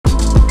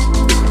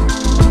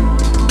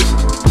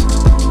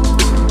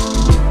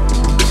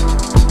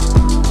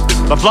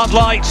The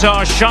floodlights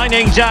are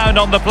shining down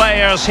on the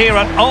players here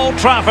at Old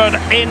Trafford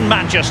in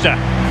Manchester.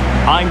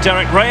 I'm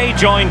Derek Ray,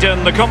 joined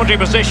in the commentary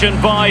position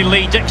by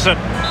Lee Dixon.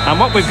 And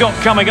what we've got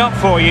coming up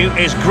for you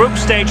is group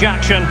stage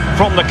action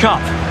from the Cup.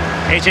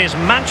 It is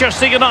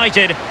Manchester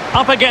United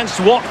up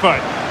against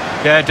Watford.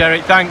 Yeah,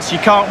 Derek, thanks. You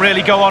can't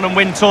really go on and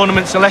win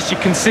tournaments unless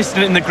you're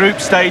consistent in the group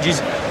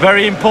stages.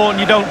 Very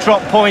important you don't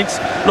drop points.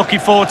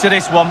 Looking forward to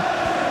this one.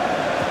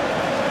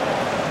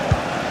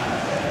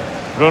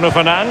 Bruno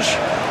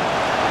Fernandes.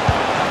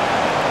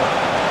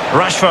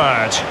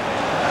 Rashford.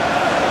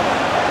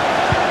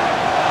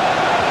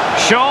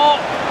 Shaw.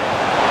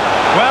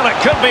 Well,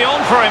 it could be on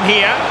for him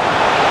here.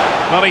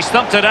 Well, he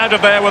stumped it out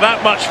of there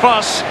without much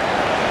fuss.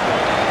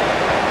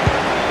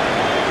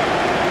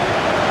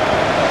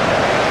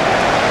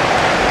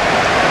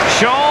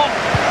 Shaw.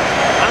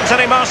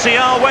 Anthony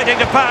Martial waiting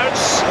to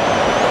pounce.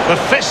 The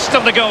fist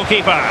of the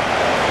goalkeeper.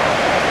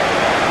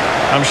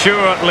 I'm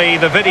sure, Lee,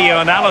 the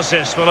video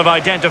analysis will have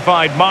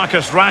identified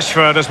Marcus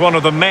Rashford as one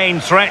of the main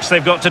threats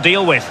they've got to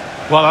deal with.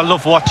 Well, I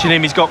love watching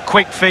him. He's got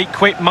quick feet,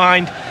 quick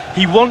mind.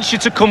 He wants you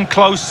to come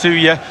close to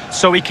you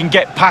so he can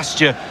get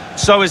past you.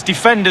 So as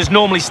defenders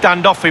normally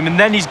stand off him, and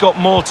then he's got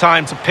more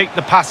time to pick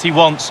the pass he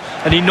wants,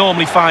 and he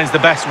normally finds the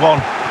best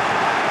one.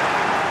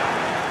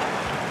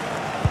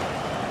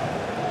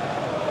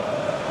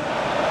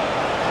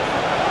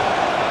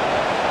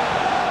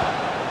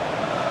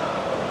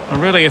 A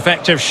really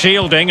effective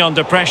shielding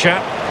under pressure,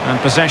 and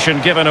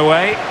possession given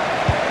away.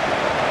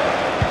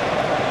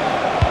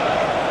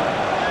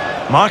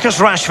 Marcus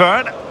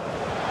Rashford.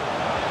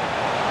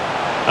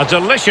 A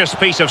delicious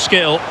piece of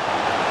skill.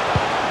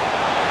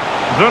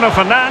 Bruno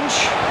Fernandes.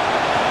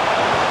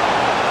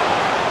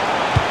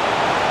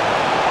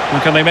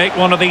 And can they make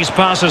one of these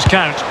passes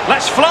count?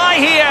 Let's fly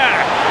here!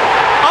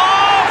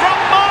 Oh, from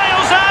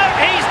miles out,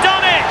 he's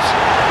done it!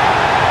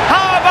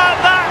 How about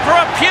that for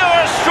a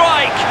pure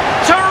strike?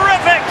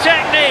 Terrific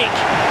technique!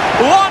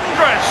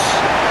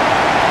 Wondrous!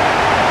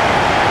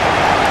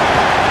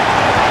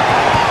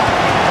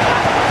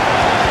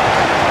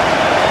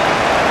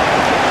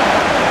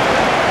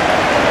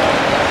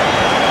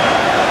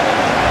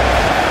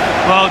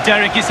 Well,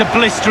 Derek, it's a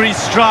blistering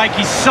strike.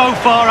 He's so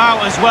far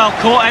out as well.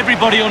 Caught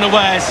everybody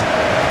unawares.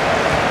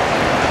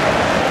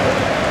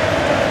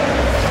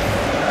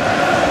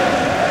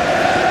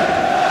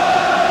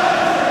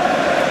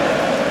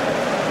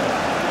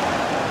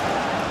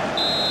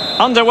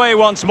 Underway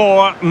once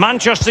more.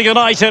 Manchester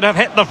United have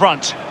hit the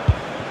front.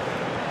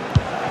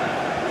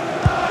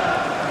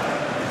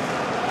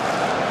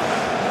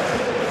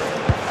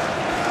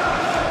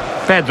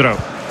 Pedro.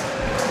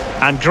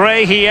 And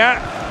Gray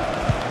here.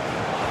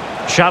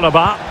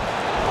 Chalobah.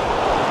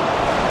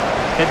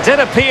 It did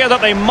appear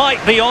that they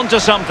might be onto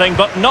something,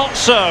 but not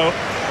so.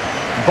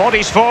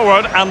 Bodies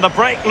forward and the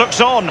break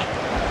looks on. And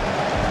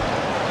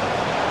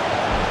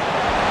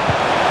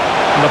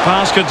the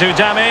pass could do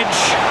damage.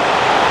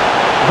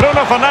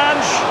 Bruno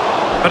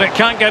Fernandes, but it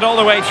can't get all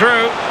the way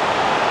through.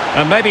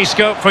 And maybe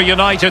scope for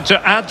United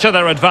to add to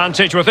their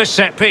advantage with this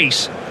set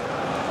piece.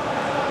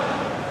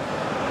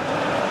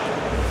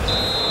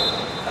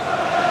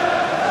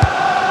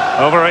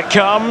 Over it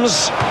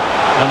comes.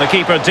 And the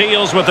keeper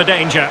deals with the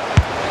danger.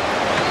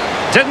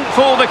 Didn't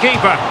fool the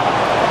keeper.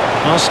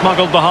 Well,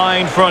 smuggled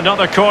behind for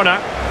another corner.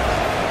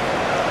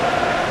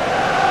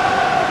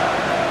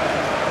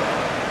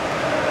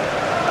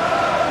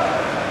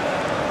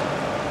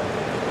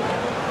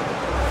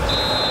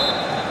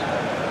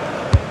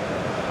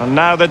 And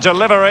now the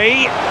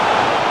delivery.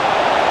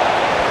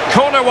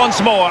 Corner once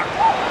more.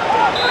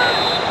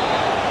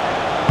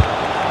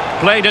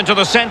 Played into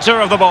the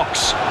centre of the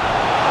box.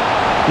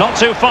 Not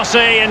too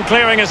fussy in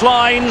clearing his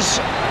lines.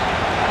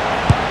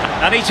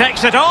 And he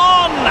takes it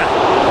on!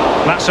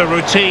 That's a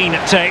routine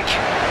take.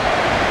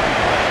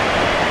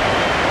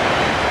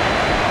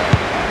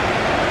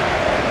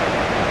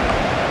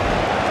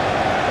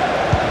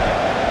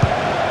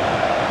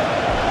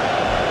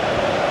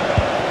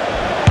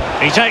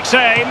 He takes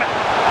aim,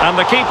 and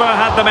the keeper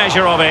had the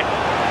measure of it.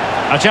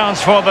 A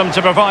chance for them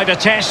to provide a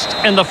test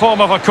in the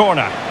form of a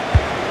corner.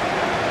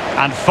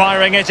 And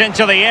firing it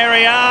into the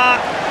area.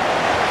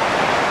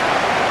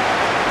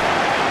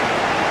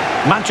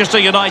 Manchester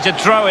United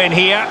throw in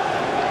here.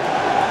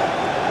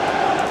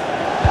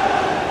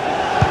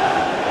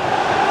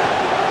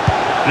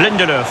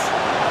 Lindelöf.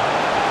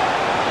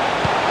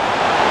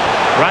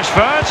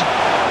 Rashford,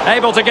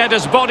 able to get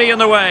his body in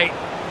the way.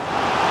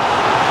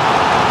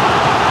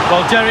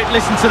 Well, Derek,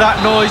 listen to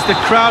that noise. The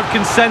crowd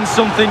can sense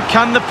something.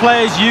 Can the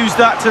players use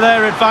that to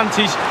their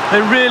advantage?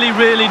 They really,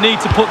 really need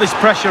to put this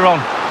pressure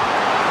on.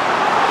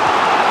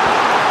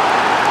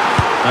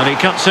 And he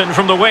cuts in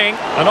from the wing.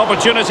 An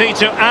opportunity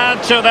to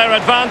add to their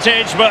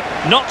advantage, but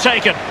not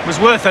taken. It was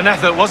worth an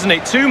effort, wasn't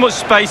it? Too much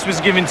space was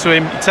given to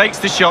him. He takes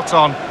the shot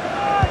on.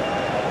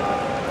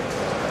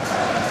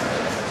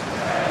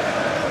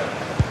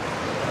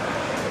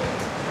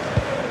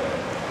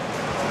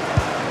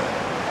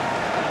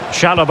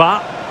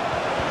 Chalobah.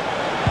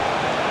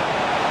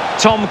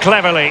 Tom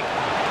Cleverley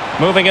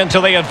moving into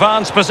the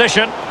advanced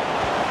position.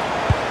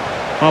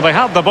 Well, they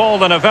had the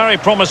ball in a very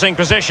promising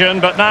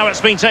position, but now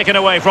it's been taken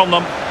away from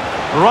them.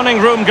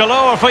 Running room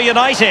galore for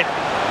United.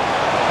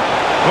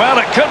 Well,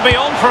 it could be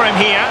on for him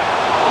here.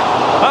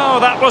 Oh,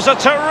 that was a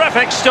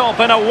terrific stop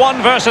in a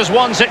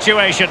 1-versus-1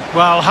 situation.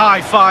 Well,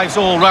 high fives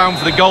all round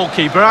for the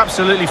goalkeeper.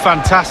 Absolutely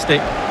fantastic.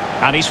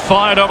 And he's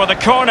fired over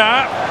the corner.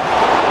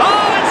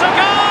 Oh, it's a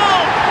goal!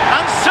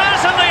 And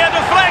certainly a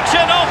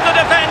deflection off the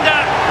defender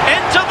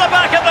into the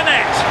back of the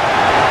net.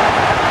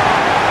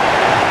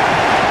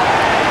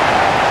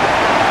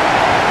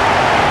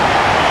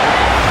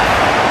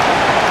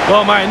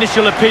 Well, my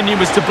initial opinion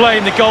was to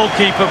blame the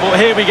goalkeeper, but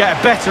here we get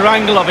a better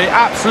angle of it.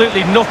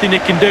 Absolutely nothing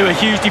it can do. A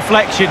huge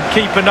deflection.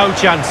 Keeper no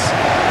chance.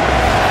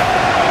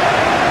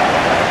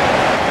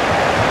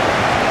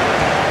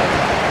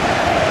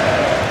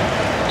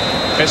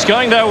 It's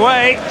going their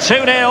way,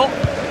 2-0.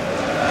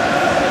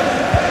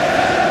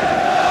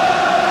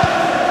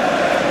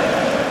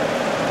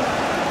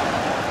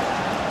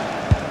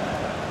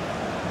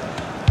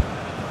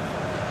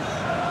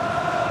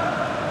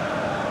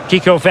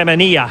 Kiko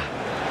Femenia.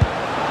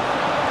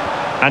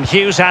 And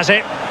Hughes has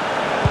it.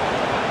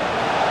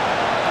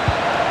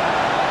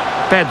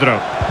 Pedro.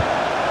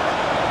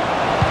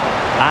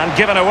 And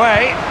given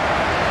away.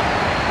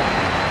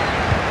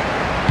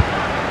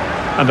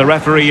 And the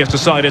referee has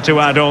decided to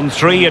add on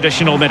 3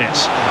 additional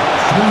minutes. 3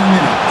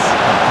 minutes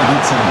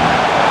of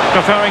time.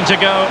 Preferring to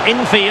go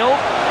infield.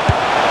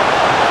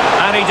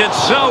 And he did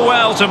so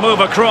well to move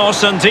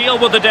across and deal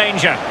with the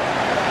danger.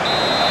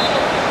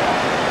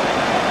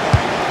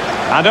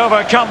 And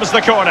over comes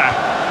the corner.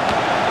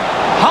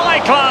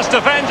 High-class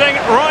defending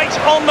right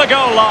on the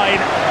goal line.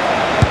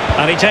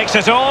 And he takes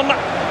it on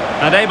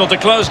and able to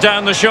close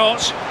down the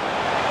shot.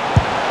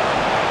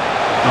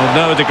 Oh,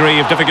 no degree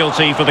of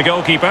difficulty for the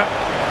goalkeeper.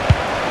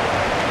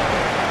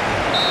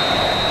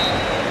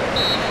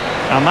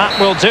 And that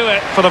will do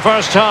it for the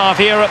first half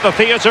here at the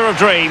Theatre of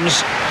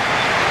Dreams.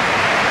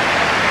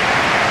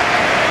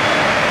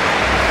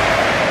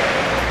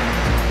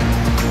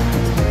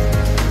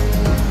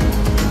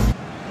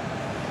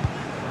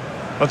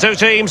 The two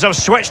teams have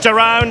switched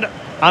around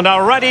and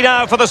are ready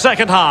now for the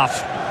second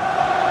half.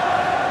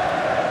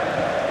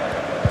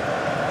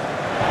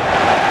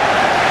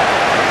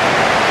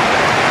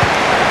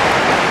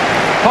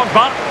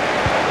 Pogba.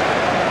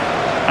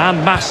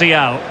 And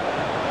Martial.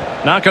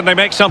 Now can they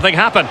make something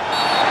happen?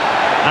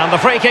 And the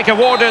free kick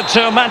awarded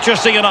to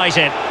Manchester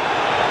United.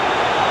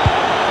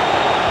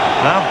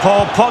 Now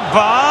Paul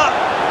Pogba.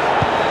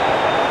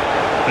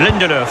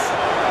 Lindelöf.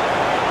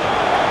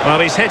 Well,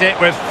 he's hit it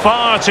with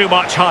far too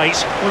much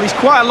height. Well, he's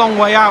quite a long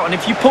way out, and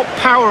if you put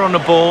power on the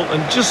ball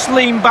and just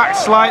lean back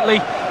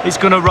slightly, it's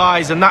going to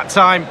rise, and that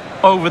time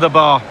over the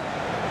bar.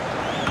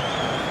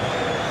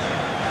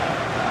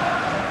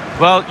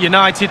 Well,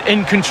 United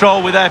in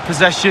control with their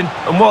possession,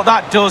 and what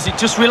that does, it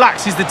just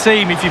relaxes the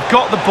team. If you've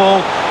got the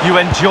ball, you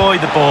enjoy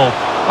the ball,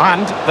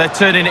 and they're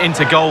turning it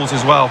into goals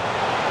as well.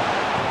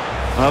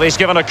 Well, he's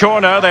given a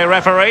corner, the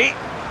referee.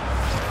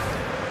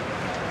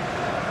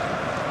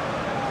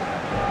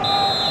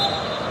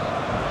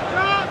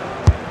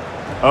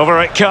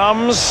 Over it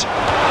comes.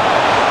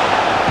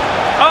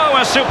 Oh,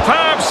 a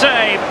superb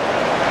save.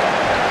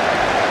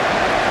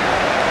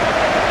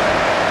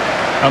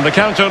 And the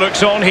counter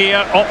looks on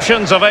here.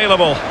 Options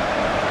available.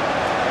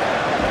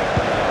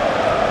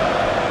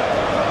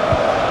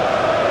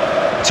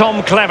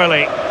 Tom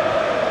Cleverley.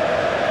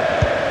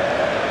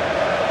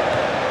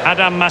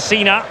 Adam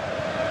Massina.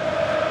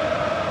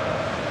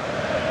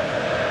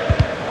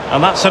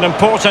 And that's an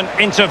important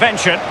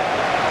intervention.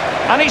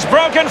 And he's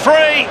broken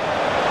free.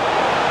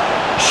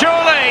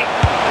 Surely,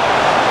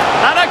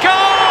 and a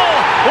goal!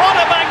 What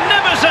a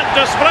magnificent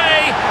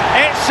display!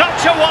 It's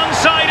such a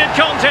one-sided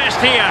contest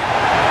here.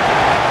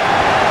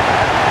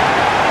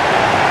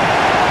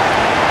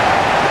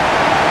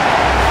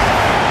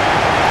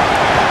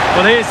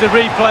 Well, here's the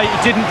replay.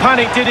 He didn't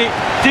panic, did it?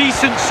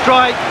 Decent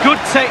strike, good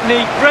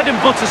technique, bread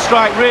and butter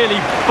strike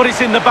really, but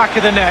it's in the back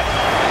of the net.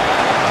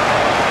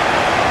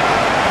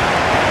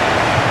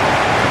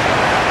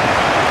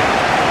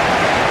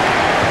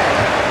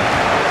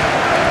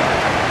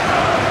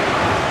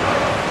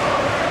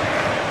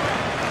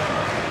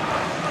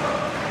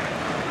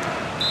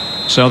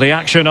 So the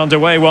action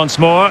underway once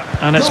more,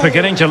 and it's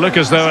beginning to look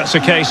as though it's a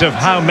case of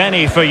how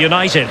many for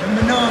United.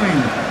 Number 9,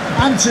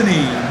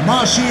 Anthony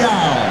Martial.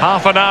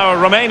 Half an hour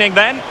remaining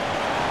then.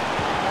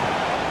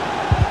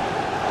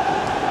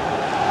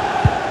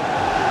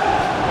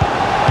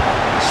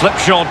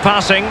 Slipshod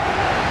passing.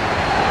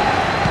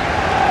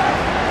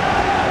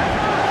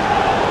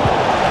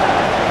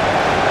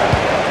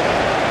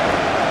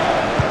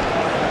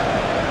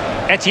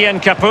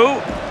 Etienne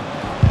Capoue.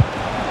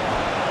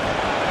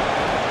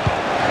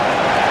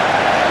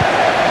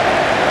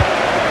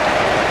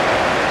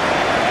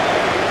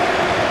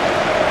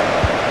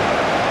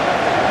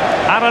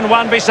 Aaron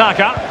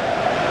Wan-Bissaka.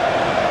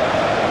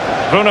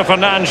 Bruno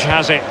Fernandes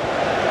has it.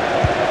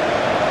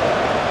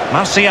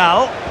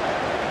 Martial.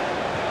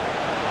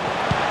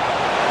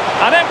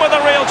 And in with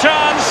a real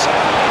chance.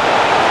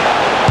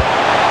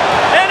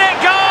 In it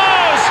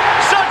goes!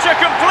 So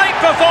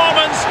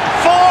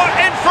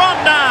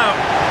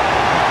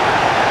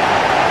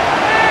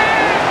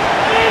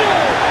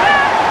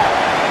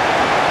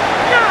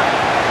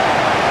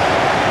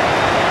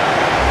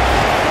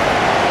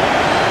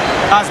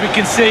As we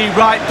can see,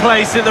 right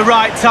place at the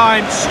right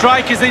time.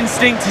 Striker's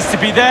instinct is to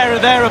be there or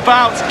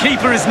thereabouts.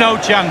 Keeper has no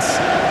chance.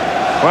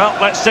 Well,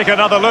 let's take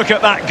another look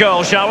at that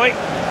goal, shall we?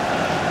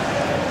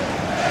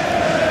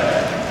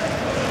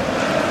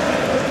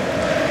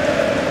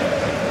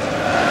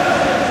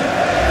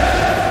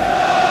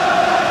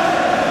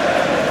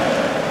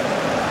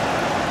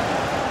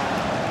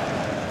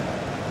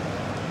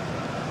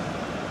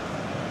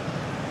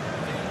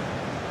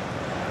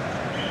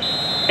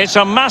 It's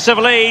a massive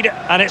lead,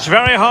 and it's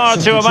very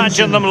hard to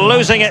imagine them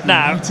losing it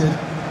now.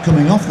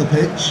 Coming off the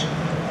pitch,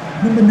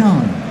 number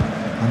 9,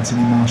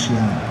 Anthony Martial.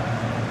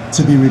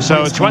 To be replaced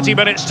So 20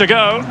 minutes to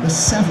go. Number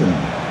 7,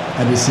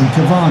 Edison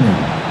Cavani.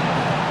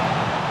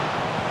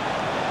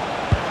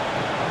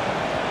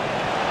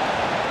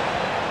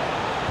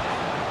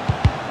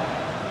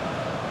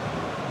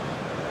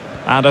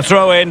 And a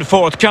throw-in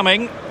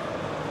forthcoming.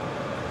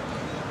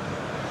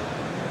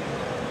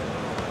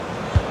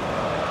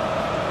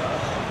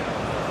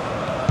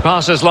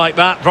 Passes like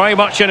that, very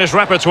much in his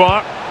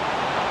repertoire.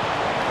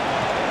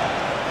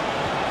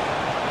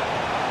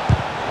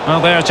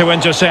 Well, there to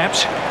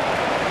intercept.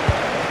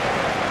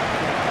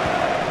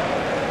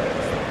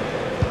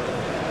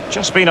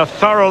 Just been a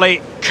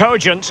thoroughly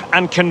cogent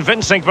and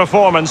convincing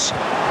performance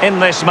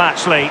in this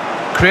match, Lee.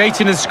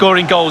 Creating and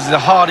scoring goals is the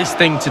hardest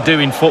thing to do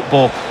in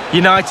football.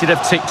 United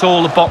have ticked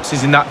all the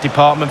boxes in that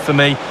department for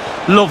me.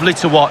 Lovely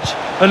to watch.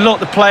 And look,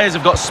 the players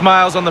have got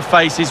smiles on their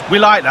faces. We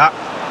like that.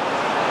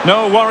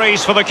 No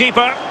worries for the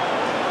keeper.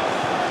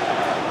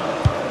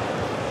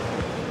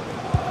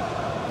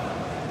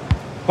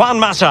 Juan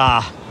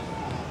Mata.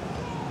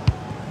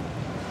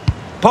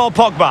 Paul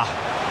Pogba.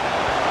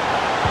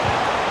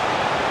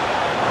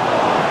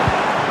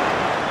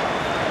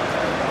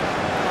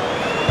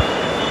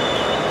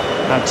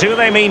 And do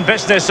they mean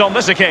business on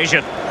this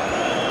occasion?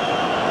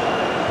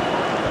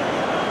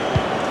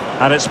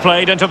 And it's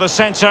played into the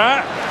centre.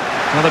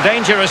 Well, the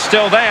danger is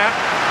still there.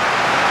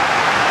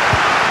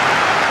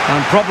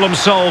 And problem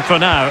solved for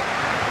now.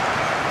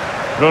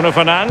 Bruno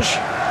Fernandes.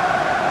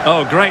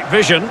 Oh, great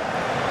vision.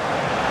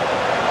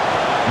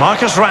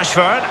 Marcus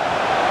Rashford.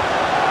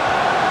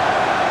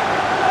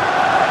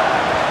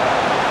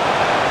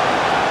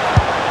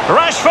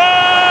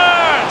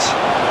 Rashford!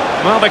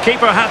 Well, the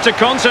keeper had to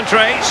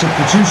concentrate.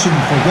 Substitution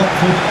for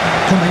Watford.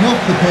 Coming off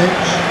the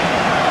pitch,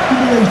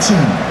 number 18,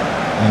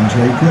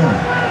 Andre Gray.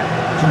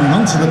 Coming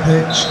onto the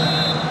pitch,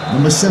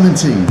 number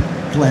 17,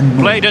 Glenn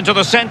Moore. Played into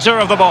the centre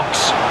of the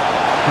box.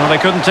 Well, they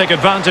couldn't take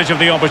advantage of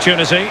the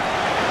opportunity.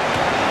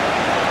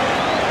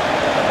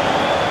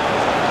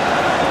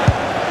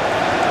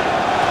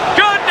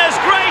 Goodness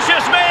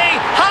gracious me!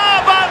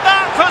 How about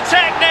that for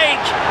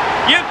technique?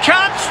 You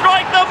can't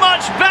strike them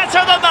much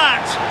better than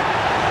that!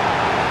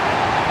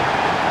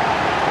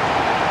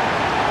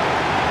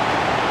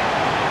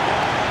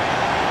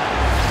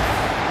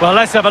 Well,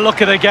 let's have a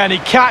look at it again. He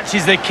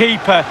catches the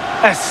keeper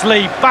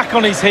asleep, back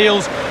on his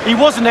heels. He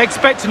wasn't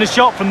expecting a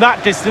shot from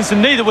that distance,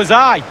 and neither was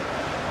I.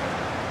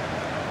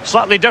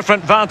 Slightly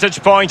different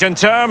vantage point in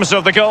terms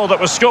of the goal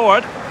that was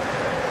scored.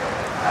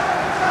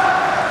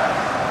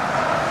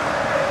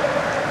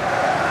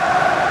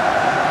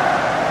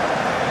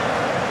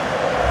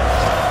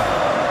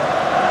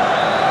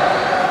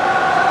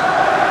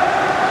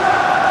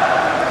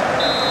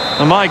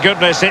 Oh my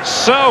goodness, it's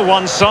so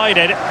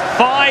one-sided.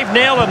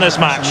 5-0 in this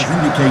match.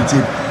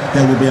 Indicated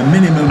there will be a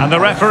minimum. And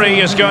the referee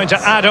is going to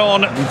add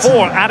on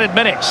 4 added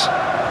minutes.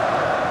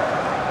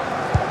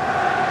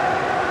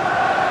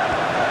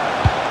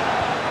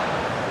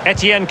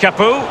 Etienne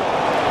Capoue.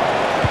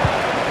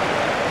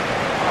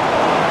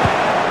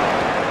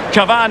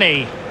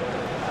 Cavani.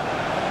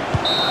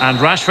 And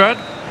Rashford.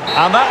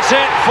 And that's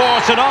it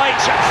for tonight.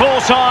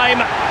 Full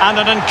time and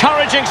an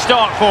encouraging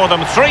start for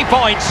them. 3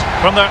 points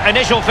from their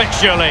initial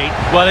fixture lead.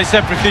 Well, it's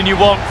everything you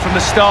want from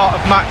the start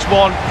of match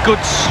one.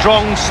 Good,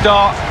 strong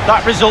start.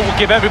 That result will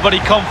give everybody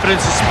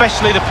confidence,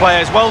 especially the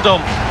players. Well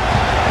done.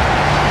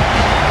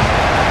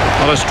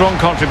 Well, a strong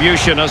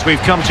contribution, as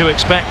we've come to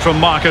expect from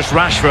Marcus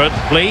Rashford.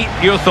 Lee,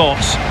 your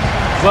thoughts?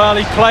 Well,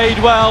 he played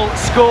well,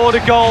 scored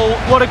a goal.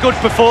 What a good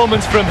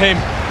performance from him.